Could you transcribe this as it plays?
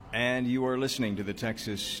And you are listening to the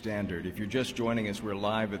Texas Standard. If you're just joining us, we're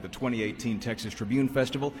live at the 2018 Texas Tribune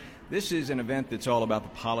Festival. This is an event that's all about the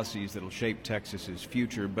policies that will shape Texas's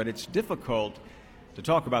future, but it's difficult to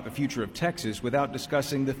talk about the future of Texas without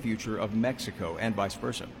discussing the future of Mexico, and vice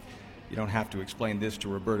versa. You don't have to explain this to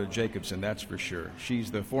Roberta Jacobson, that's for sure.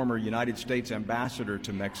 She's the former United States ambassador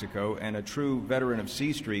to Mexico and a true veteran of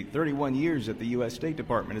C Street, 31 years at the U.S. State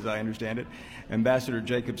Department, as I understand it. Ambassador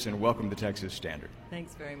Jacobson, welcome to Texas Standard.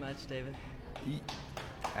 Thanks very much, David.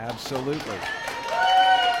 Absolutely.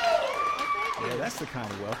 Yeah, that's the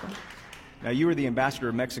kind of welcome. Now, you were the ambassador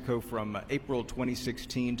of Mexico from April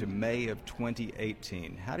 2016 to May of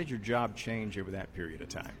 2018. How did your job change over that period of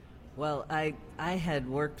time? Well, I had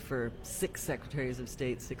worked for 6 secretaries of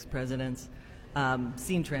state, 6 presidents,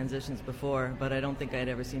 seen transitions before, but I don't think I'd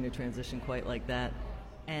ever seen a transition quite like that.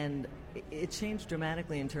 And it changed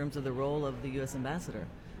dramatically in terms of the role of the U.S. ambassador.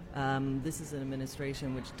 This is an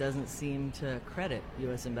administration which doesn't seem to credit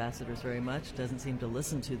U.S. ambassadors very much, doesn't seem to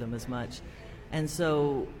listen to them as much. And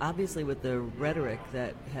so, obviously, with the rhetoric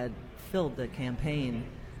that had filled the campaign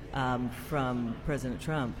from President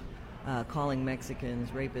Trump, calling Mexicans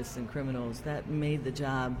rapists and criminals, that made the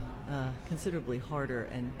job considerably harder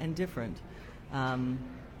and different.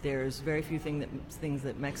 There's very few things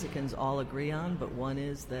that Mexicans all agree on, but one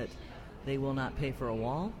is that they will not pay for a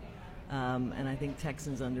wall. And I think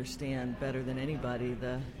Texans understand better than anybody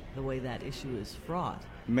the way that issue is fraught.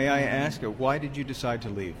 May I ask, why did you decide to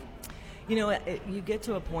leave? You know, you get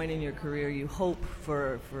to a point in your career, you hope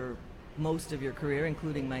for most of your career,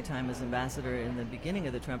 including my time as ambassador in the beginning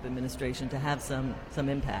of the Trump administration, to have some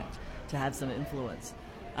impact, to have some influence.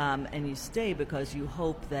 And you stay because you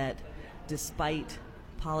hope that despite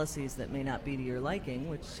policies that may not be to your liking,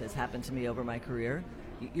 which has happened to me over my career,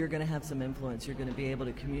 you're going to have some influence. You're going to be able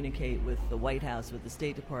to communicate with the White House, with the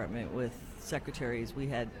State Department, with secretaries. We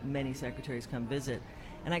had many secretaries come visit.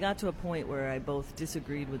 And I got to a point where I both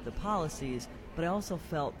disagreed with the policies, but I also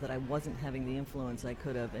felt that I wasn't having the influence I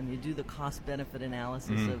could have. And you do the cost-benefit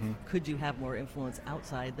analysis of could you have more influence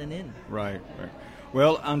outside than in? Right.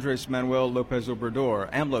 Well, Andres Manuel López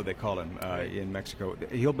Obrador, AMLO they call him in Mexico,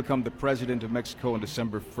 he'll become the president of Mexico on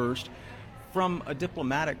December 1st. From a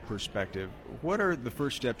diplomatic perspective, what are the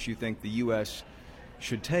first steps you think the U.S.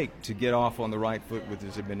 should take to get off on the right foot with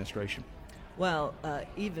his administration? Well,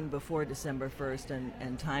 even before December 1st,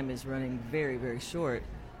 and time is running very, very short,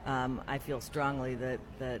 I feel strongly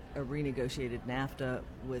that a renegotiated NAFTA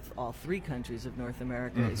with all 3 countries of North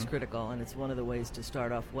America is critical, and it's one of the ways to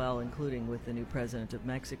start off well, including with the new president of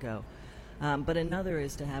Mexico. But another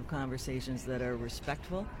is to have conversations that are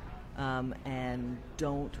respectful and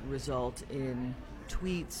don't result in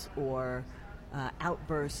tweets or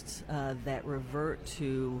outbursts that revert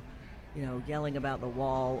to yelling about the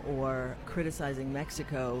wall or criticizing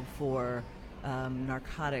Mexico for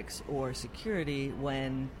narcotics or security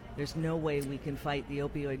when there's no way we can fight the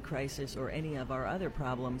opioid crisis or any of our other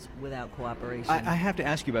problems without cooperation. I have to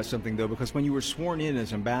ask you about something, though, because when you were sworn in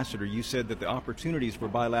as ambassador, you said that the opportunities for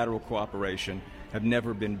bilateral cooperation have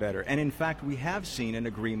never been better. And in fact, we have seen an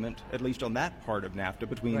agreement, at least on that part of NAFTA,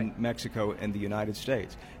 between Mexico and the United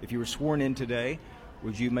States. If you were sworn in today,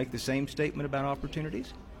 would you make the same statement about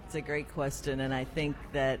opportunities? It's a great question, and I think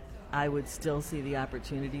that I would still see the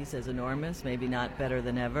opportunities as enormous, maybe not better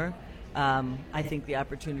than ever. I think the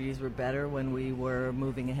opportunities were better when we were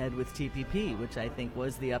moving ahead with TPP, which I think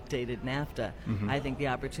was the updated NAFTA. I think the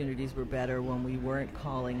opportunities were better when we weren't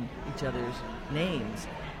calling each other's names.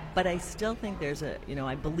 But I still think there's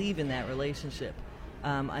I believe in that relationship.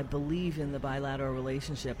 I believe in the bilateral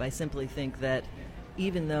relationship. I simply think that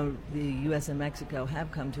even though the U.S. and Mexico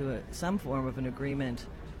have come to some form of an agreement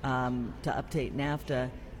to update NAFTA,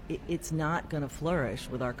 it's not going to flourish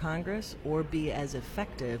with our Congress or be as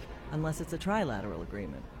effective unless it's a trilateral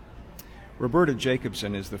agreement. Roberta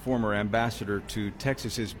Jacobson is the former ambassador to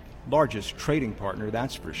Texas's largest trading partner,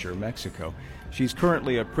 that's for sure, Mexico. She's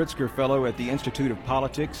currently a Pritzker Fellow at the Institute of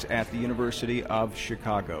Politics at the University of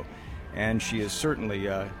Chicago. And she has certainly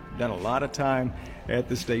done a lot of time at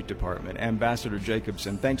the State Department. Ambassador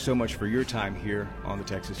Jacobson, thanks so much for your time here on the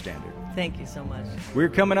Texas Standard. Thank you so much. We're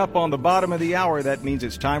coming up on the bottom of the hour. That means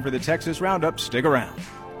it's time for the Texas Roundup. Stick around.